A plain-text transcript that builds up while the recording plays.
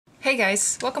Hey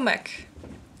guys, welcome back.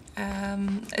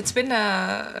 It's been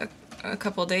a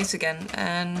couple of days again,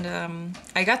 and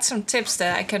I got some tips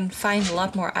that I can find a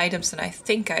lot more items than I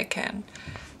think I can.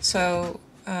 So,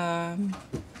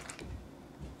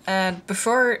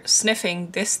 before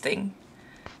sniffing this thing,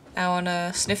 I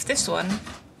wanna sniff this one,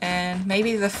 and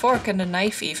maybe the fork and the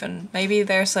knife even. Maybe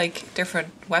there's like different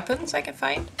weapons I can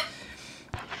find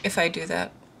if I do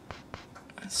that.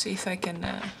 Let's see if I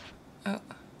can, oh.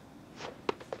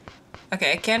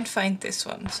 Okay, I can't find this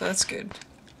one, so that's good.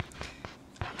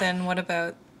 Then what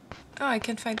about... Oh, I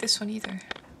can't find this one either.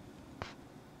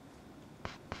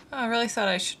 Oh, I really thought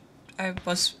I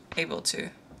was able to.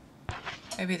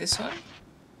 Maybe this one?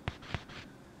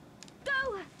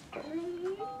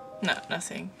 No,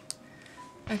 nothing.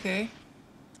 Okay.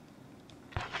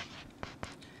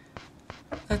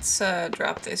 Let's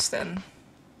drop this then.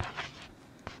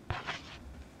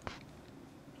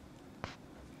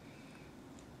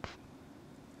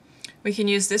 We can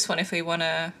use this one if we want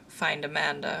to find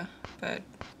Amanda, but...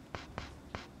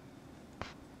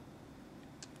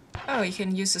 Oh, you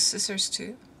can use the scissors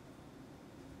too.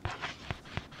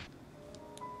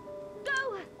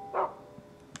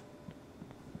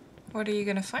 What are you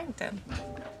gonna find then?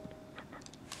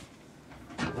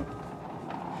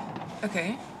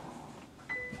 Okay.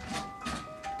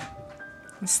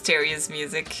 Mysterious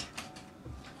music.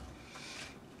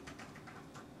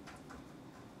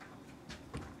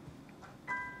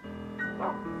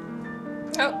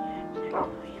 Oh,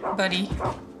 buddy.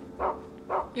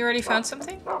 You already found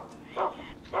something?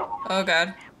 Oh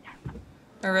god.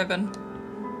 A ribbon.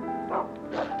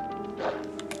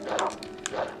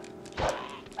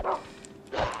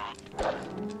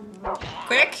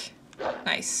 Quick!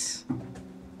 Nice.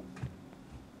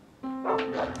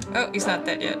 Oh, he's not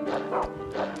dead yet.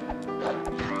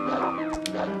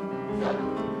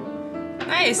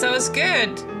 Nice, that was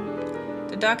good!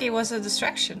 The doggy was a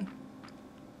distraction.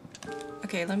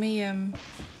 Okay, let me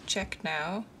check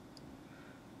now.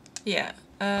 Yeah,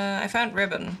 I found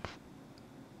ribbon.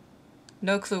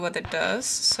 No clue what it does,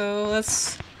 so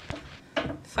let's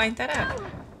find that out.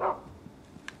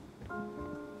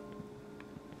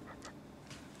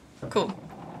 Cool.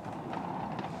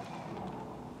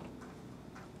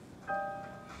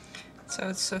 So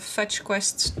it's a fetch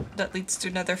quest that leads to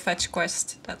another fetch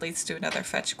quest that leads to another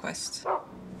fetch quest.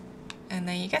 And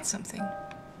then you get something.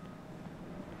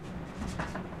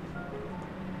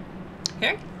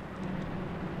 Here?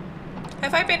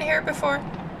 Have I been here before?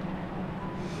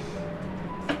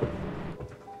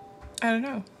 I don't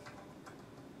know.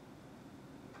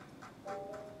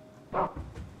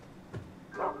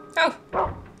 Oh!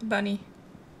 Bunny.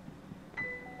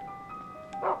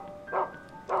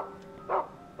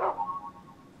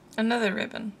 Another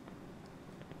ribbon.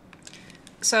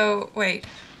 So, wait.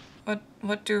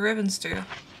 What do ribbons do?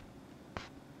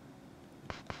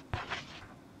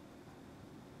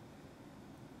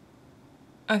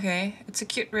 Okay, it's a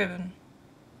cute ribbon.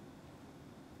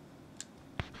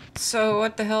 So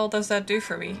what the hell does that do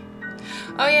for me?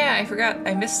 Oh yeah, I forgot.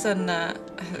 I missed an,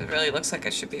 it really looks like I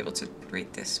should be able to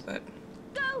read this, but...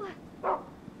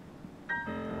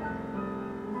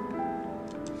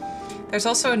 There's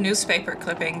also a newspaper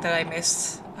clipping that I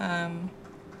missed.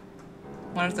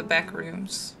 One of the back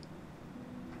rooms.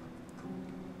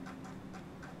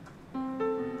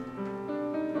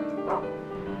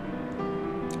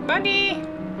 Bunny!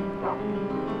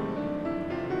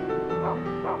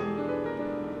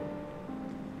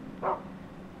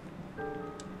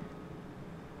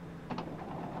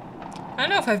 I don't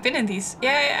know if I've been in these.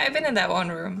 Yeah, I've been in that one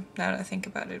room, now that I think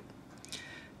about it.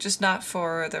 Just not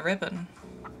for the ribbon.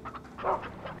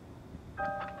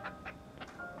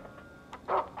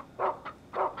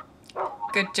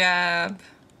 Good job.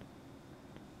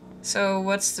 So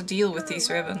what's the deal with these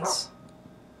ribbons?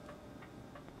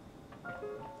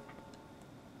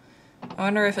 I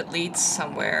wonder if it leads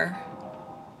somewhere.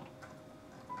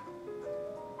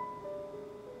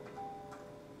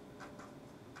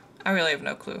 I really have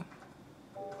no clue.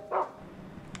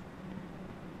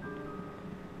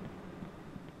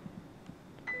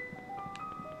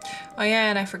 Oh yeah,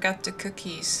 and I forgot the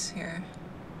cookies here.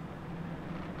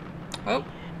 Oh,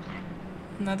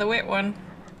 another wet one.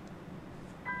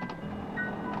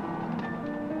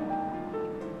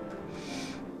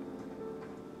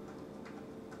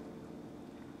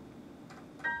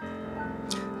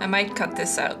 I might cut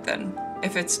this out then,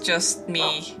 if it's just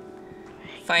me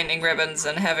finding ribbons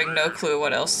and having no clue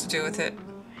what else to do with it.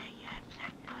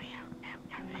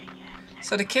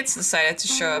 So the kids decided to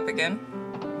show up again.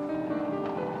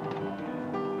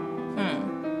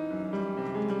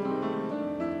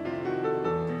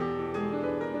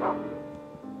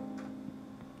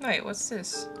 Wait, what's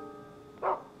this?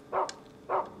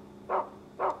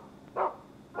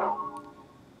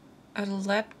 A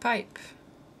lead pipe.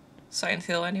 Sign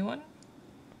fill, anyone?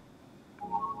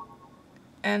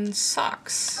 And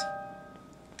socks.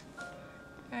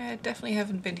 I definitely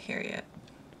haven't been here yet.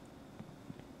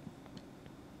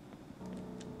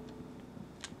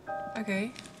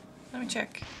 Okay, let me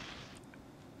check.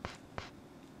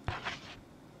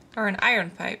 Or an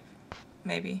iron pipe,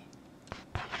 maybe.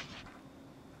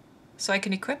 So I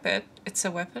can equip it. It's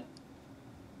a weapon.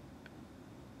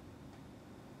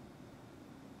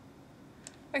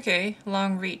 Okay,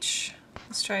 long reach.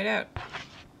 Let's try it out.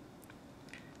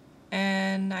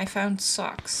 And I found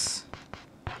socks.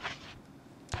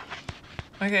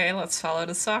 Okay, let's follow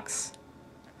the socks.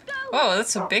 Whoa,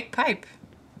 that's a big pipe.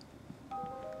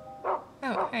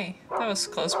 Oh, hey, that was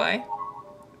close by.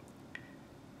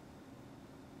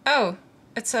 Oh,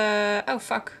 it's a... oh,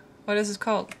 fuck. What is it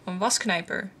called? A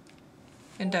wasknijper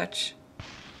in Dutch.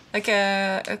 Like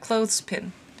a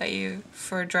clothespin that you...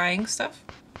 for drying stuff.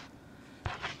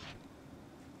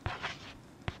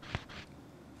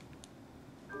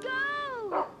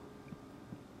 Go!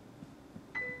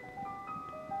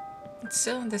 It's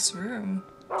still in this room.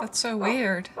 That's so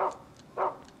weird.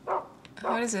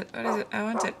 What is it? What is it? I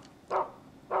want it.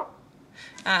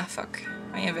 Ah, fuck.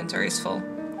 My inventory is full.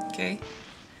 Okay.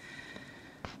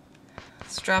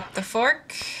 Let's drop the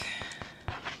fork.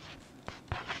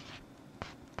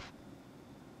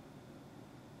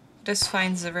 This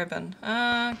finds the ribbon.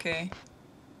 Ah, okay.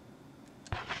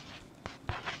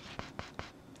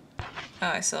 Oh,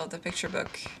 I still have the picture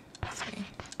book. Let's see.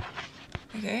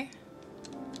 Okay.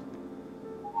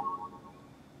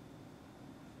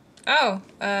 Oh,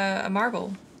 a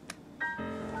marble.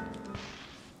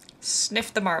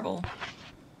 Sniff the marble.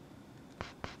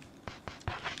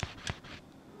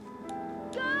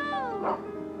 Go!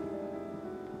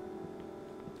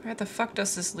 Where the fuck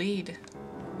does this lead?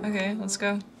 Okay, let's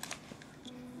go.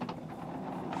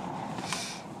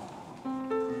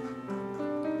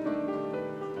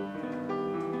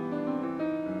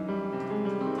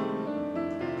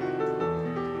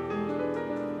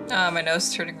 Oh, my nose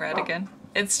is turning red again.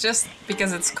 It's just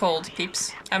because it's cold,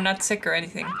 peeps. I'm not sick or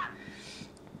anything.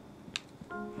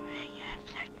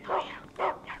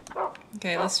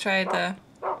 Okay, let's try the...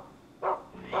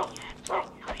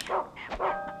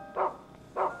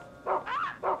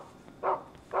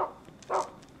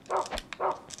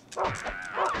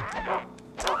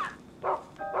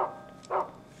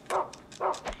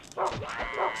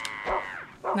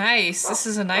 Nice, this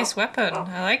is a nice weapon.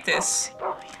 I like this.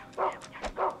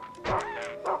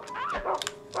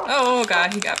 Oh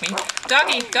god, he got me.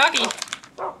 Doggy, doggy!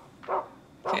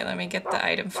 Okay, let me get the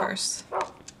item first.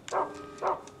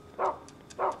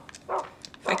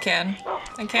 If I can.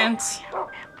 I can't.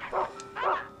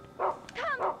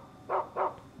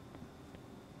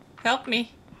 Help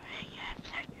me.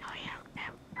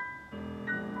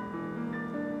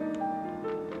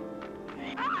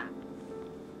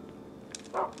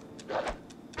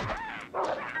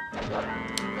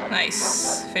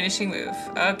 Nice. Finishing move.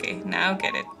 Okay, now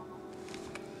get it.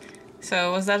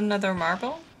 So, was that another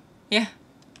marble? Yeah.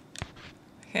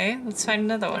 Okay, let's find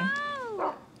another one.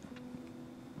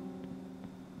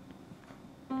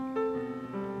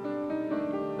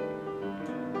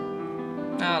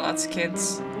 Oh, lots of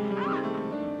kids.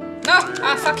 No!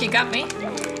 Ah, fuck, you got me.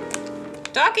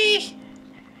 Doggy!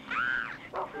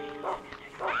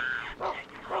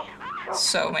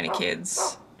 So many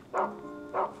kids.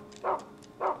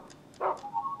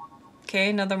 Okay,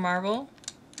 another marble.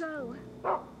 Go!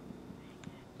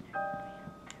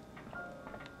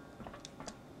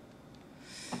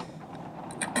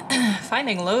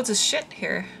 Finding loads of shit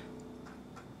here.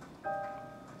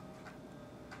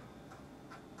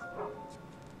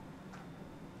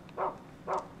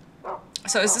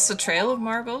 So is this a trail of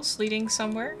marbles leading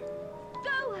somewhere?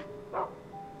 Go!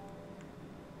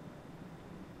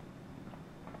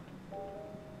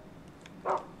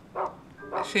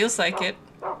 It feels like it.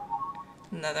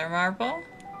 Another marble.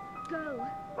 Go!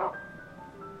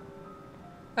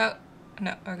 Oh,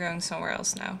 no, we're going somewhere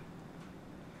else now.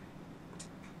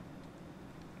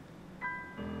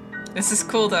 This is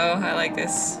cool though, I like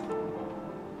this.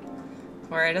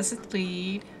 Where does it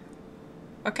lead?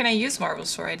 What can I use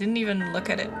marbles for? I didn't even look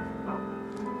at it.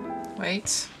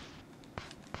 Wait.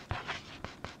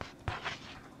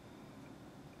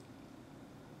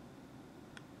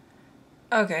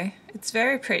 Okay, it's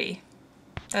very pretty.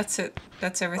 That's it.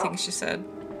 That's everything she said.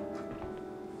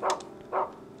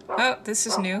 Oh, this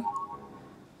is new.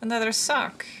 Another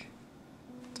sock.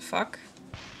 What the fuck?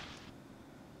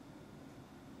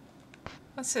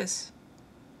 What's this?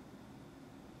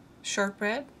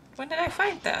 Shortbread? When did I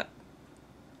find that?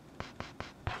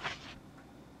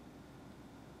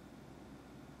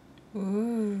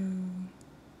 Ooh.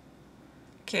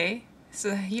 Okay, this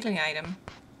is a healing item.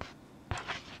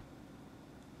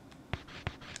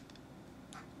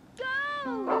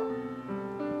 Go!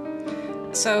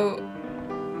 So...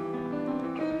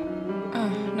 Oh,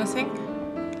 nothing?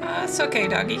 It's okay,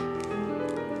 doggy.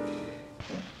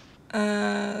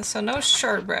 So no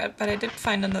shortbread, but I did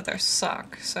find another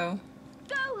sock, so...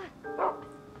 Go!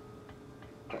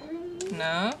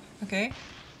 No? Okay.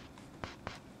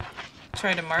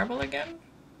 Try the marble again?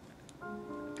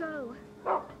 Go!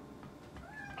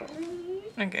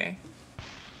 Okay.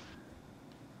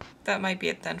 That might be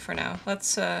it then for now.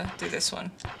 Let's do this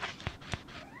one.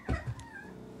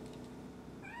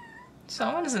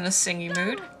 Someone is in a singy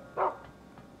mood.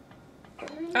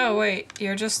 Oh wait,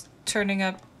 you're just turning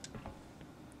up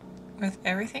with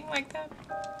everything like that?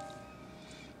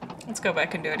 Let's go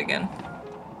back and do it again.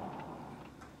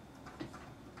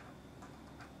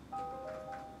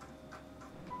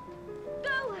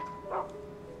 Go!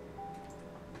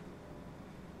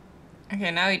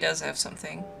 Okay, now he does have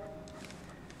something.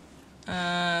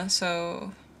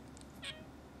 So...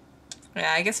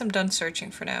 Yeah, I guess I'm done searching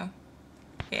for now.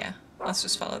 Yeah, let's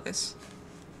just follow this.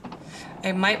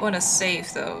 I might want to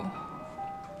save, though.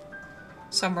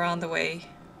 Somewhere on the way.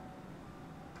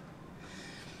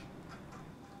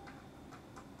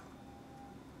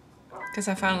 Because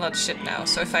I found a lot of shit now,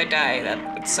 so if I die,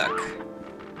 that would suck.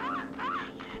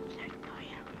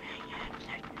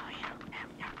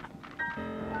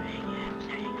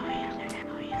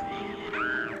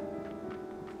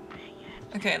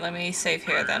 Okay, let me save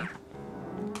here then.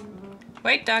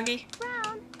 Wait, doggy.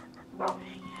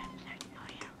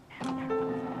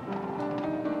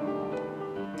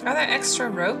 Are there extra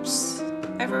ropes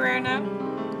everywhere now?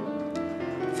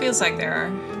 Feels like there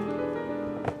are.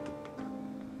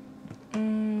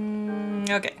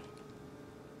 Okay.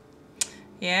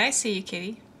 Yeah, I see you,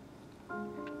 kitty.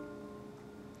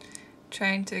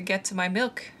 Trying to get to my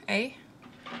milk, eh?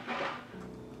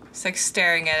 It's like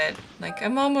staring at it, like,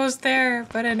 I'm almost there,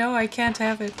 but I know I can't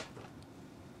have it.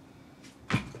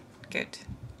 Good.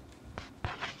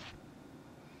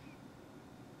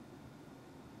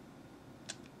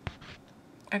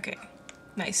 Okay,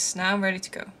 nice. Now I'm ready to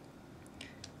go.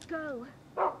 Go!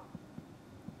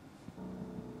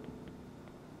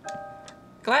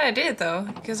 Glad I did though,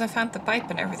 because I found the pipe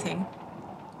and everything.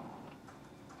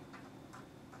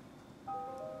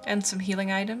 And some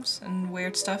healing items and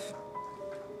weird stuff.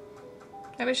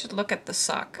 Maybe I should look at the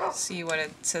sock, see what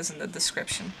it says in the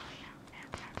description.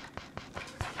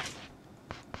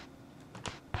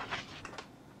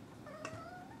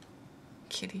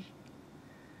 Kitty.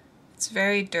 It's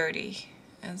very dirty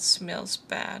and smells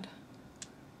bad.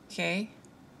 Okay.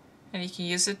 And you can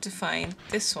use it to find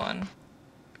this one.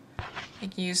 You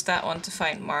can use that one to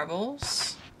find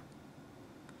marbles.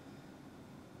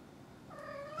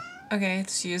 Okay,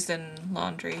 it's used in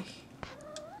laundry.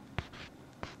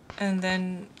 And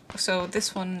then, so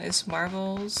this one is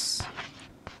marbles.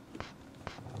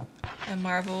 And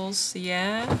marbles,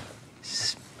 yeah.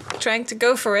 Just trying to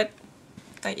go for it.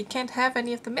 That you can't have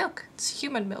any of the milk. It's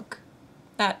human milk.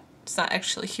 It's not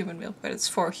actually human milk, but it's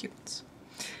for humans.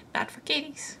 Not for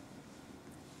kitties.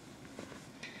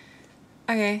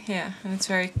 Okay, yeah, and it's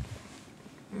very,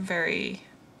 very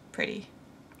pretty.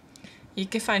 You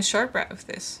can find shortbread with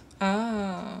this.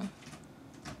 Oh.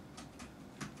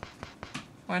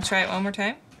 Want to try it one more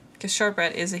time? Because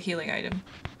shortbread is a healing item.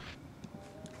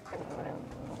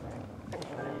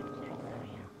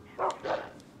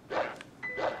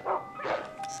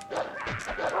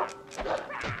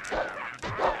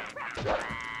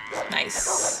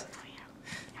 Nice.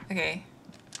 Okay.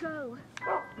 Go!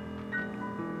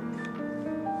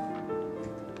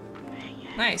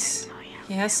 Nice.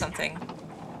 He has something.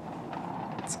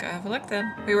 Let's go have a look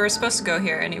then. We were supposed to go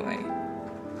here anyway.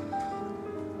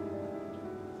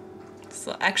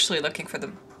 Still actually looking for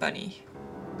the bunny.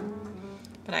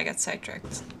 But I got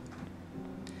sidetracked.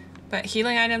 But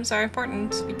healing items are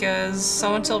important because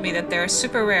someone told me that they're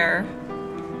super rare.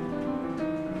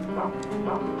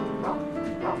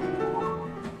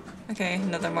 Okay,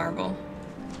 another marble.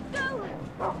 Go!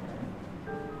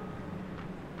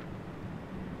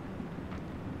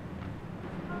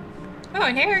 Oh,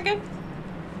 in here again?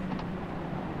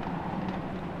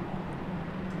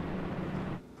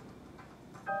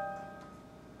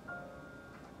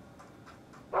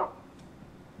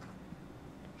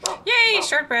 Yay,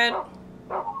 shortbread!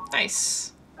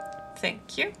 Nice.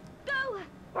 Thank you. Go!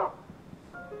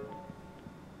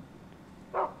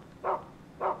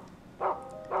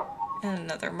 And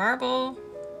another marble.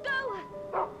 Go!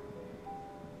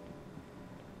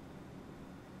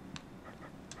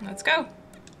 Let's go.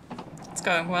 It's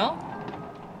going well.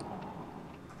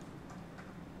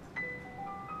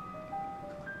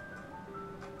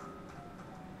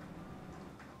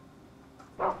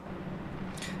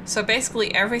 So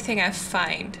basically everything I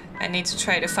find, I need to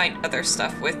try to find other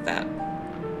stuff with that.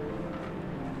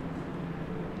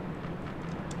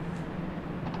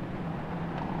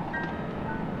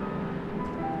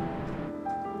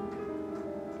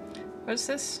 What is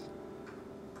this?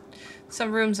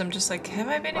 Some rooms I'm just like, have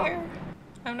I been here?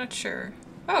 I'm not sure.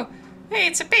 Oh, hey,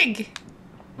 it's a pig!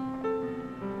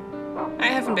 I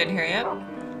haven't been here yet.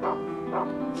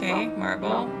 Okay,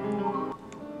 marble.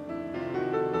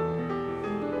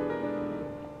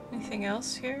 Anything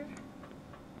else here?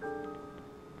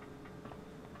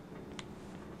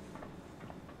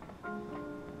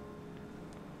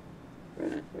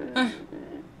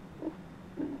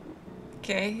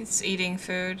 Okay, it's eating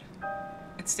food.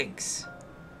 It stinks.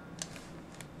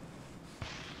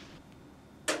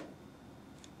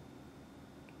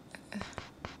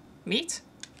 Meat?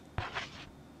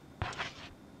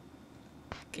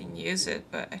 Can use it,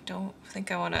 but I don't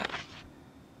think I wanna...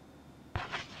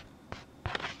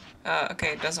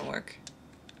 okay, it doesn't work.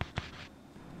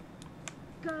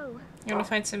 Go. You wanna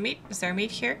find some meat? Is there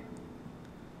meat here?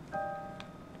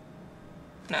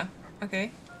 No.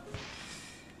 Okay.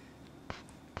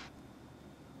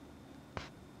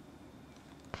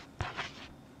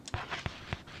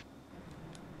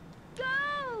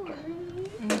 Go.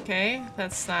 Okay,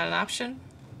 that's not an option.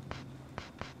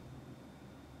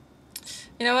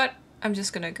 You know what? I'm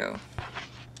just gonna go.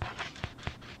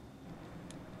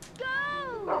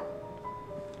 Go.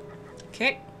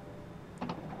 Okay.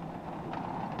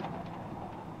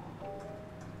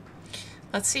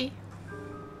 Let's see.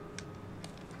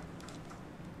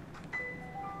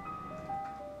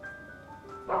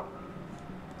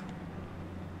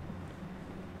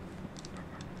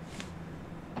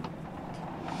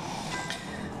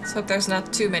 Let's hope there's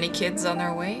not too many kids on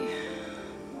their way.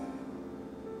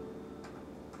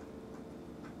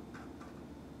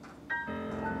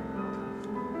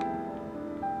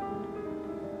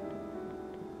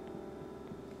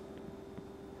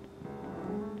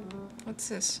 What's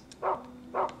this?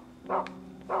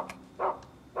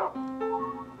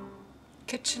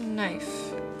 Kitchen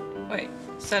knife. Wait,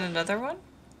 is that another one?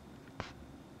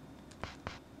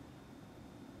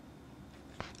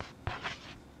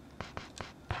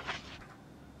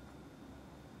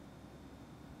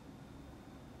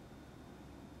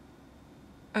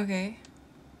 Okay.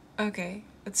 Okay.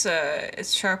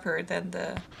 It's sharper than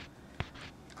the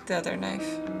other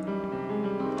knife.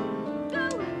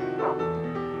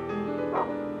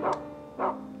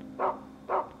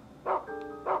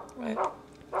 Right.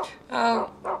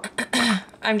 Oh.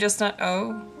 I'm just not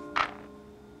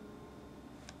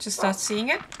just not seeing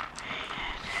it?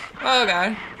 Oh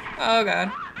god. Oh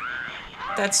god.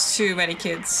 That's too many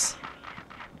kids.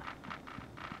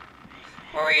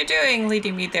 What were you doing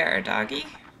leading me there, doggy?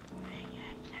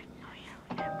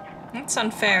 That's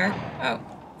unfair. Oh,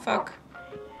 fuck.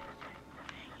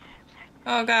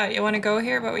 Oh god, you want to go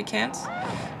here, but we can't?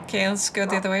 Okay, let's go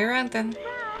the other way around then.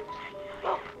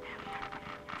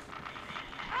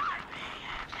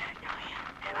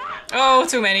 Oh,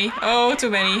 too many. Oh, too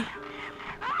many.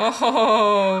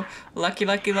 Oh, lucky,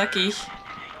 lucky, lucky.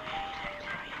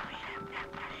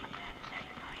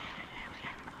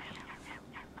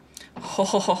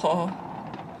 Oh,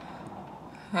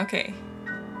 okay.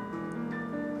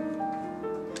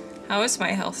 How is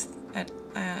my health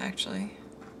actually?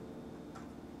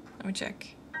 Let me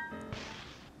check.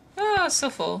 Oh, it's still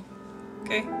full.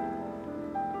 Okay.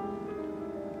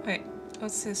 Wait,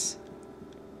 what's this?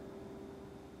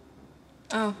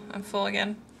 Oh, I'm full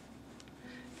again.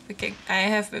 Okay, I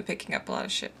have been picking up a lot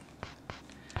of shit.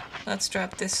 Let's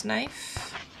drop this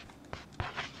knife.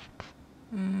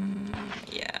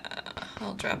 Yeah,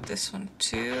 I'll drop this one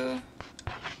too.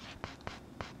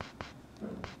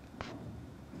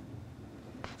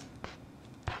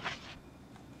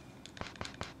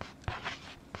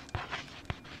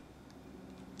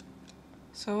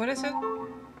 So what is it?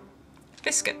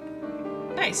 Biscuit.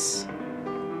 Nice.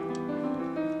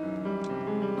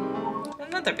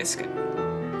 Another biscuit.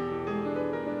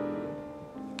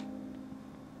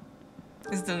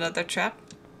 Is it another trap?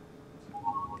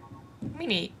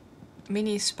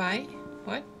 Mini spy?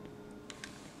 What?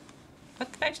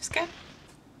 What did I just get?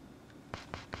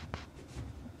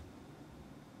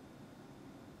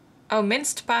 Oh,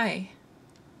 minced pie.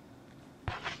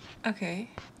 Okay.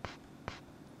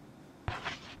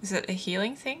 Is it a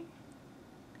healing thing?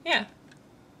 Yeah.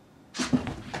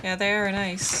 Yeah, they are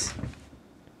nice.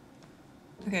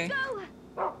 Okay.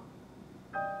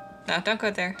 No, don't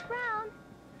go there. Round.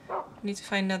 Need to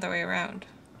find another way around.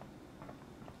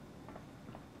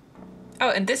 Oh,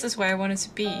 and this is where I wanted to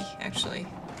be, actually.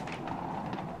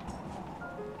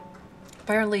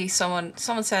 Apparently someone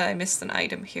said I missed an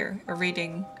item here. A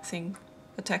reading thing.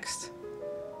 A text.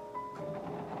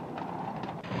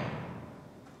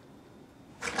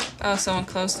 Oh, someone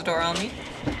closed the door on me.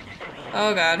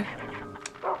 Oh god.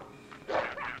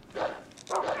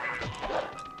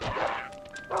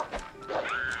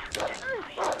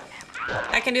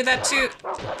 I can do that too.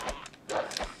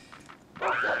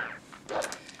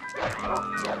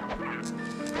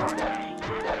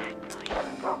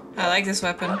 I like this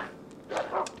weapon.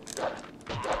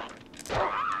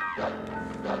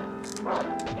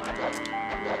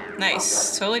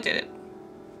 Nice, totally did it.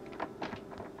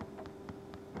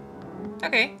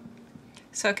 Okay.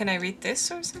 So can I read this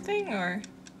or something, or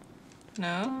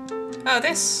no? Oh,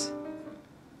 this.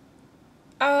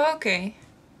 Oh, okay.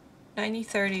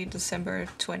 1930, December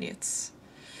 20th.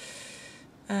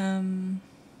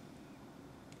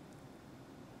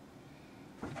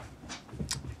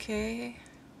 Okay.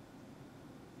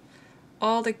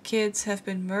 All the kids have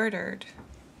been murdered.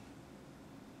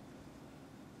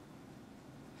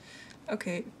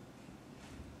 Okay.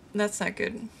 That's not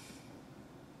good.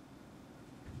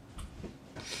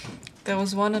 There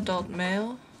was one adult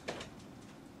male.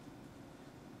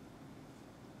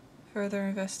 Further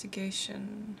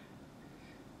investigation.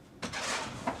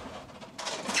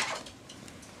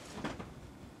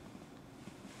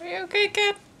 Are you okay,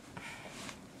 cat?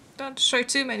 Don't destroy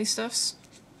too many stuffs.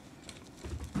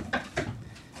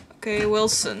 Okay,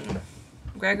 Wilson.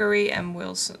 Gregory M.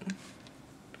 Wilson.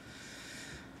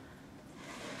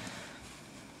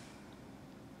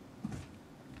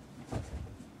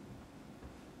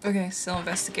 Okay, still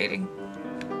investigating.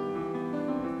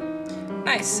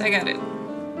 Nice, I got it.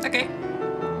 Okay.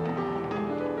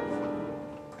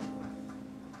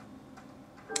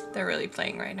 They're really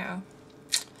playing right now.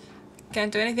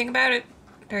 Can't do anything about it.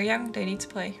 They're young, they need to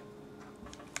play.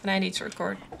 And I need to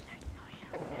record.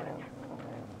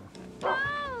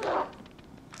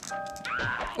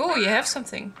 Oh, you have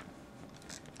something.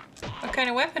 What kind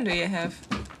of weapon do you have?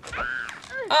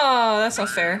 Oh, that's not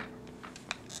fair.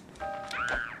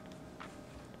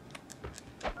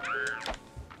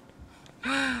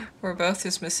 We're both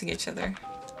just missing each other.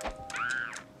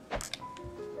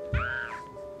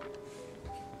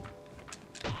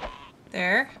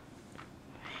 There.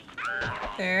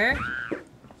 There.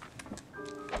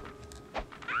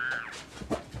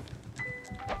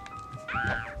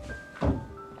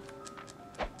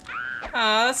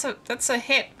 Oh, that's a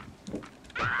hit.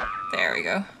 There we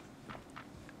go.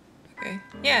 Okay.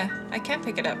 Yeah, I can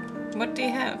pick it up. What do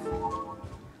you have?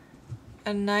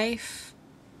 A knife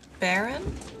baron?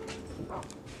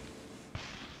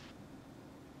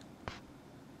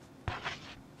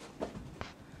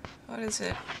 What is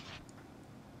it?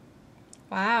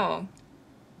 Wow.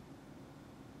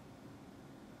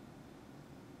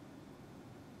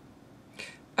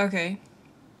 Okay.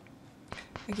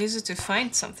 I use it to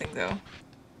find something though.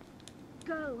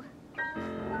 Go.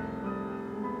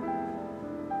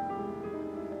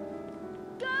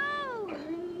 Go.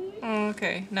 Oh,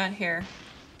 okay, not here.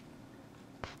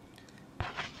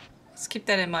 Let's keep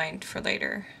that in mind for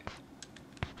later.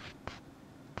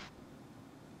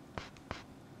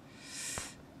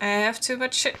 I have too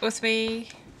much shit with me.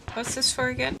 What's this for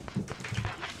again?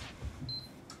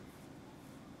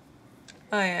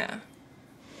 Oh yeah.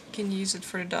 You can use it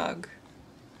for the dog.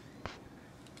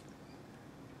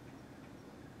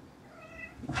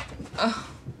 Oh.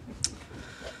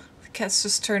 The cat's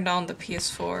just turned on the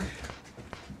PS4.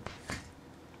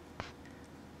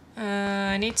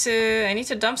 I need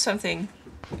to dump something.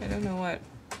 I don't know what.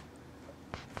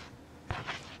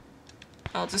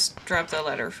 I'll just drop the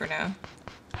letter for now.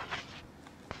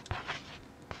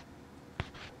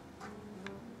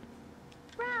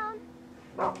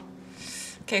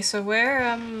 Okay, so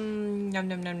where,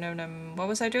 what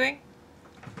was I doing?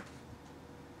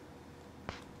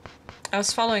 I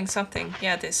was following something.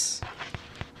 Yeah, this.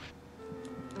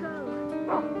 Go.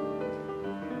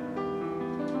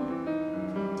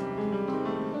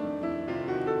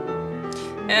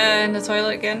 And the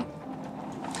toilet again.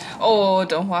 Oh,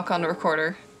 don't walk on the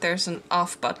recorder. There's an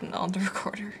off button on the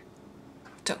recorder.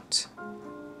 Don't.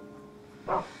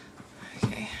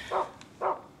 Okay.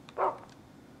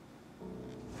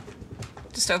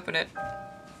 Just open it.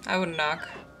 I wouldn't knock.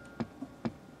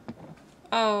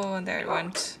 Oh, and there it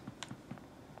went.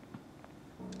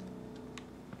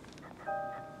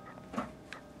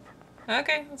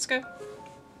 Okay, let's go.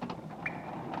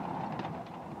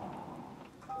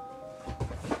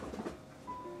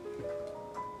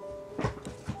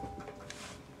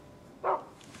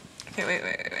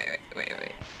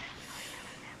 wait.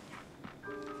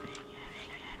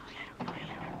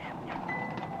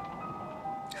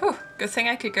 Whew, good thing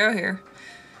I could go here.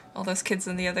 All those kids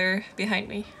on the other behind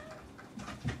me.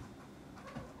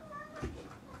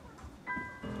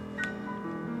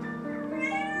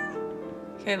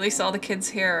 Okay, at least all the kids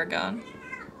here are gone.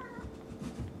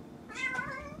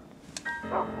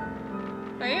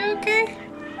 Are you okay?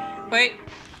 Wait.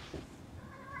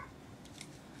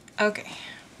 Okay.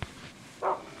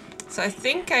 So I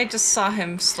think I just saw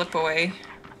him slip away.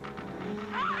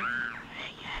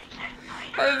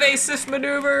 Evasive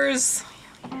maneuvers!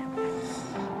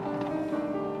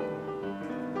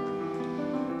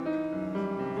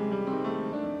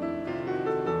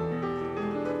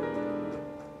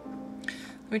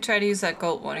 Let me try to use that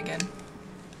gold one again.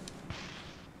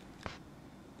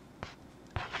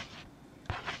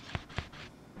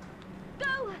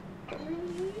 Go!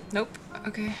 Nope.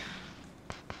 Okay.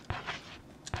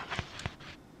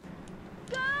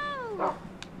 Go!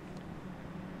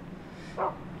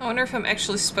 I wonder if I'm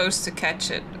actually supposed to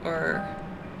catch it, or...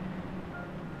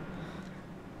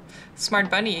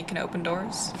 Smart bunny, you can open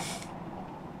doors.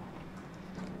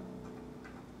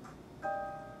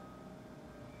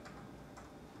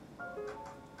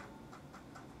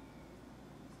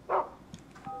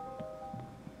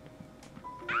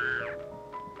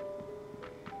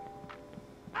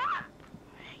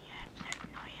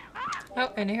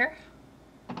 Oh, in here?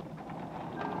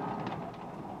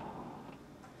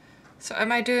 So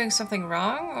am I doing something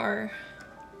wrong, or?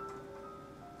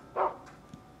 Oh.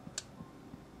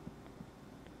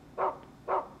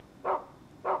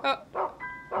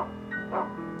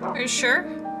 Are you sure?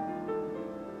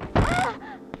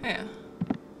 Yeah.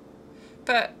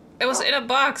 But it was in a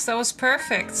box, that was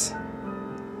perfect.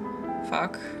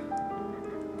 Fuck.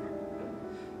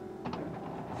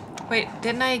 Wait,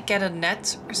 didn't I get a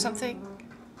net or something?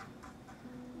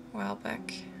 A while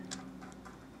back.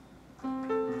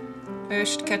 Maybe I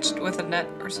should catch it with a net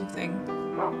or something.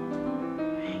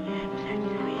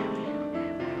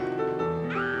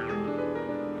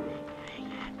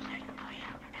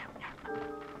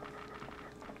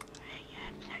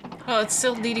 Well, it's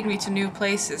still leading me to new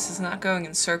places. It's not going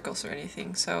in circles or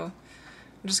anything, so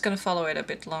I'm just gonna follow it a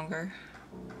bit longer.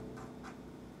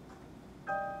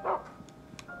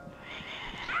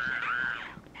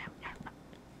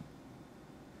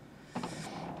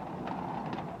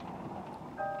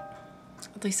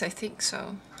 At least I think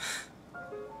so.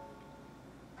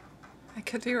 I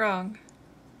could be wrong.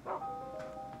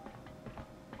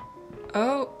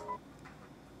 Oh.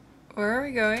 Where are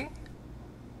we going?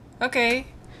 Okay.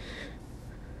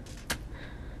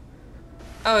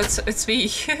 Oh, it's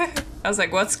me. I was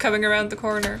like, what's coming around the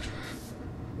corner?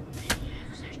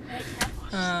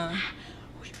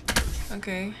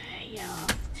 Okay.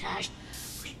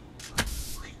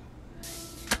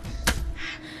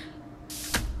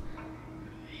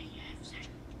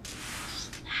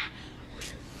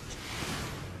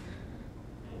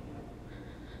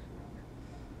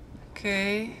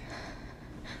 Okay.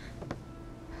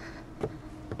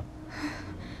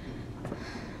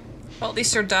 Well, at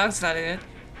least your dog's not in it.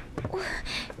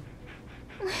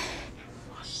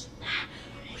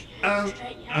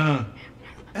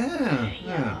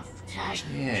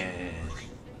 Yes.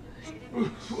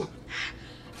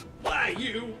 Why,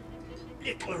 you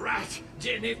little rat,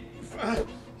 Jennifer?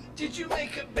 Did you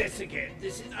make a mess again?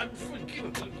 This is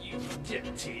unforgivable, you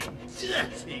dirty,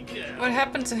 dirty girl. What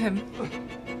happened to him?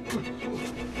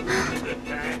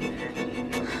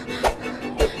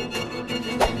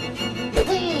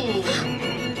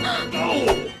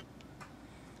 Oh!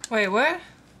 Wait, what?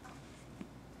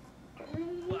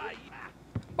 Why?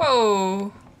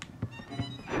 Whoa.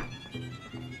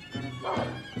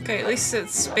 Okay, at least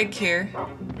it's big here.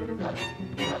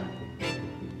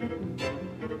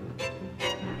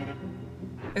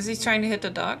 Is he trying to hit the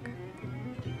dog?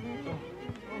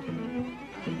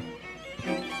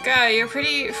 God, you're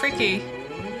pretty freaky.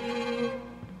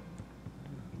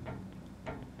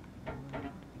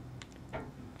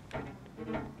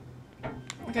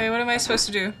 Okay, what am I supposed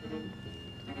to do?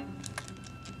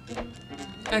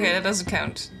 Okay, that doesn't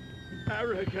count.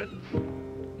 Arrogant.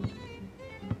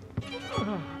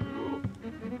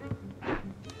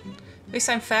 At least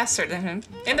I'm faster than him.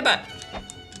 In the butt.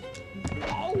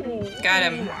 Oh. Got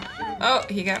him. Oh,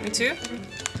 he got me too?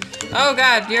 Oh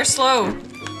god, you're slow.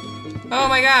 Oh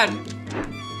my god.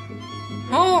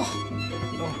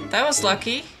 Oh, that was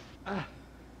lucky.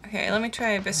 Okay, let me try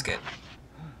a biscuit.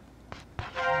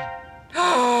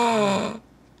 Oh,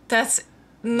 that's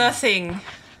nothing.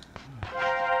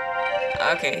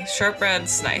 Okay,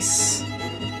 shortbread's nice.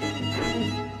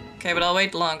 Okay, but I'll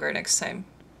wait longer next time.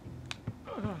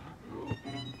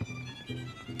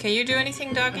 Can you do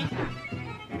anything, doggy?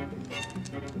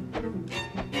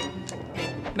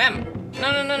 Bam!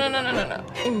 No, no, no, no, no, no, no, no.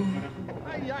 Ooh.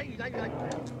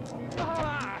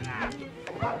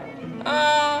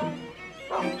 Oh!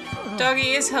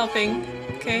 Doggy is helping.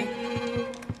 Okay.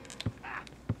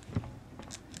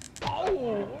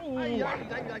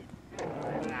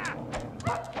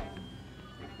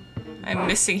 I'm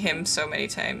missing him so many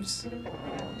times.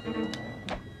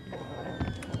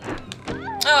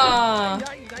 Oh!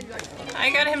 I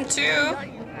got him too!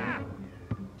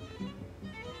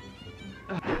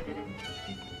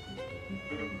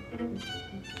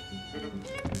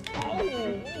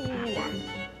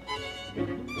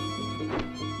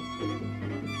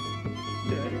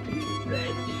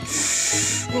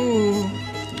 Ooh.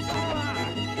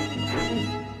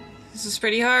 This is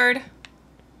pretty hard.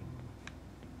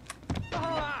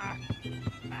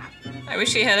 I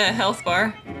wish he had a health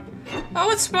bar. Oh,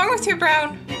 what's wrong with you,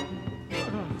 Brown?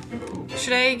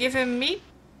 Should I give him meat?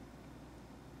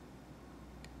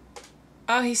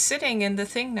 Oh, he's sitting in the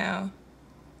thing now.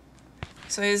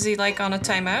 So is he like on a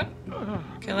timeout?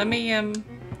 Okay, let me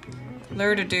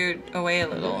lure the dude away a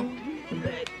little.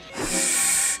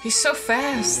 He's so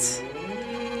fast.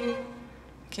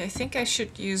 Okay, I think I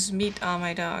should use meat on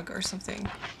my dog or something.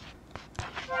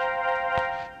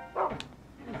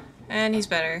 And he's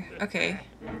better. Okay.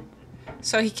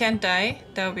 So he can't die?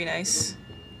 That would be nice.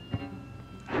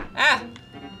 Ah!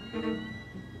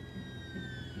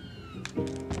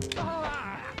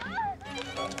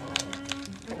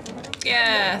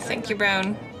 Yeah, thank you,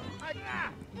 Brown.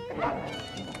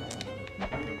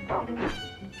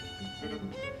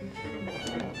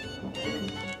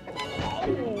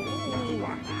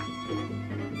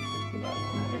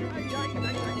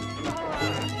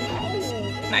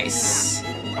 Nice.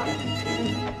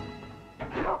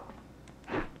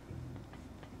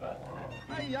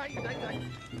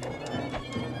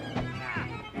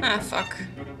 Ah, fuck.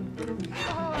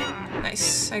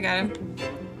 Nice, I got him.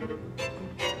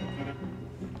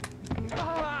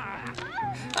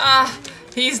 Ah,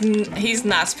 he's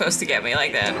not supposed to get me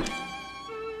like that.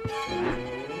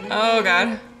 Oh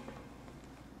god.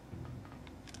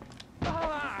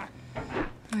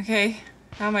 Okay,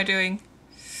 how am I doing?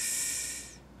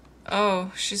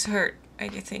 Oh, she's hurt, I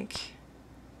think.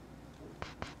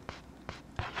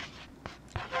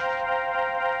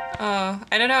 Oh,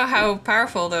 I don't know how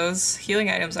powerful those healing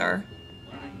items are.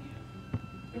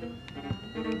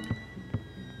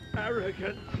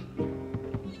 Arrogant.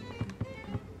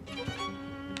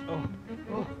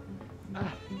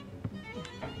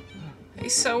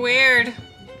 He's so weird.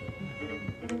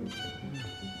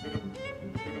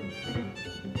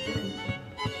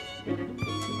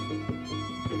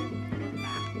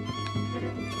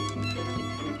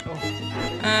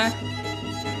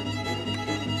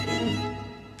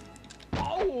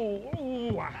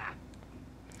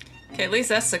 Okay, at least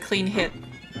that's a clean hit.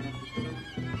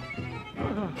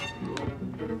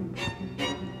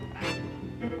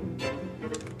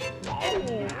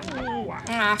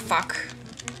 Ah, fuck.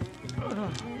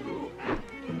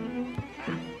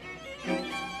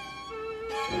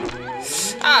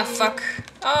 Ah, fuck.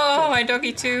 Oh, my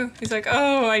doggy too. He's like,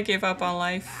 oh, I gave up on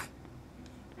life.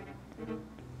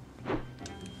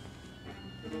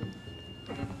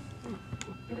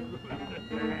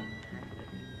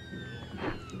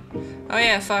 Oh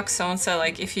yeah, fuck, someone said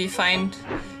like if you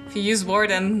use more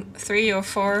than 3 or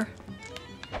 4.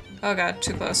 Oh god,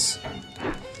 too close.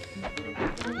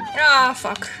 Ah,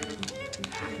 fuck.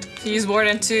 If you use more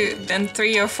than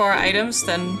 3 or 4 items,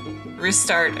 then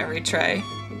restart and retry.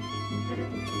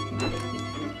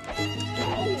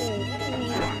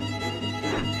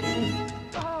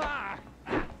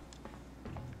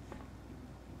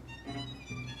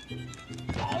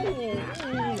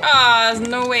 Ah, there's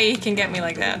no way he can get me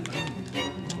like that.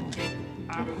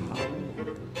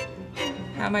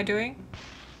 How am I doing?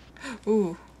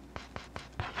 Ooh.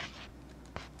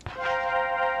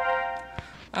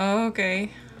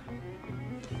 Okay.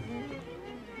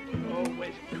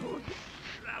 Always good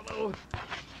travel.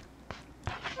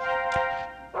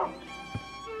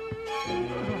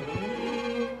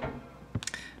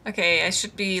 Okay, I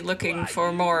should be looking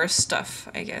for more stuff,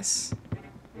 I guess.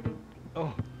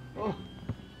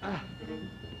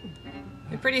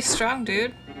 You're pretty strong,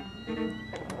 dude.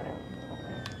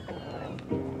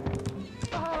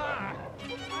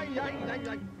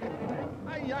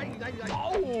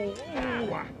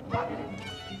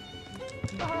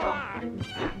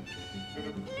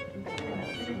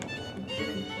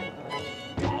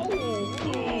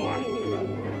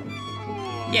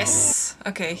 Yes.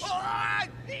 Okay.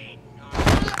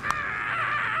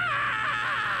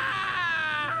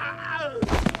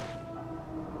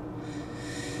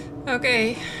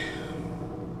 Okay.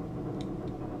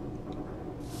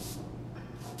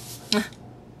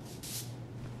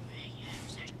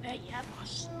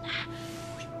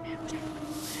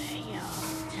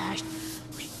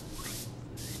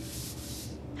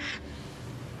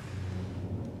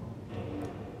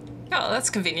 Oh, that's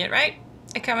convenient, right?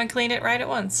 I come and clean it right at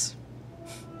once.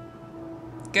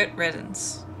 Good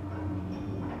riddance.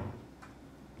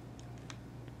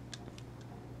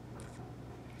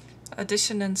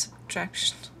 Addition and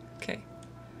subtraction. Okay.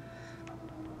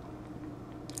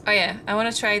 Oh yeah, I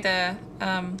want to try the,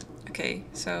 okay,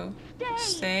 so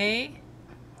stay.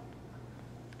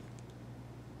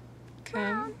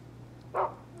 Come.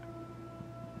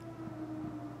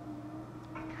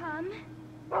 Come.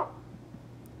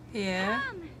 Yeah.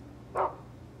 Come.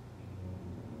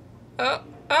 Oh,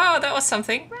 oh, that was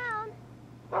something. Brown.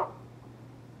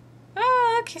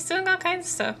 Oh, look, he's doing all kinds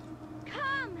of stuff.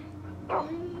 Come.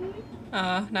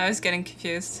 Oh, now he's getting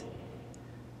confused.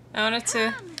 I wanted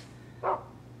to... Come.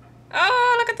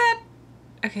 Oh, look at that!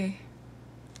 Okay.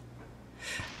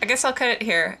 I guess I'll cut it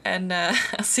here, and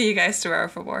I'll see you guys tomorrow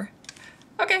for more.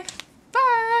 Okay.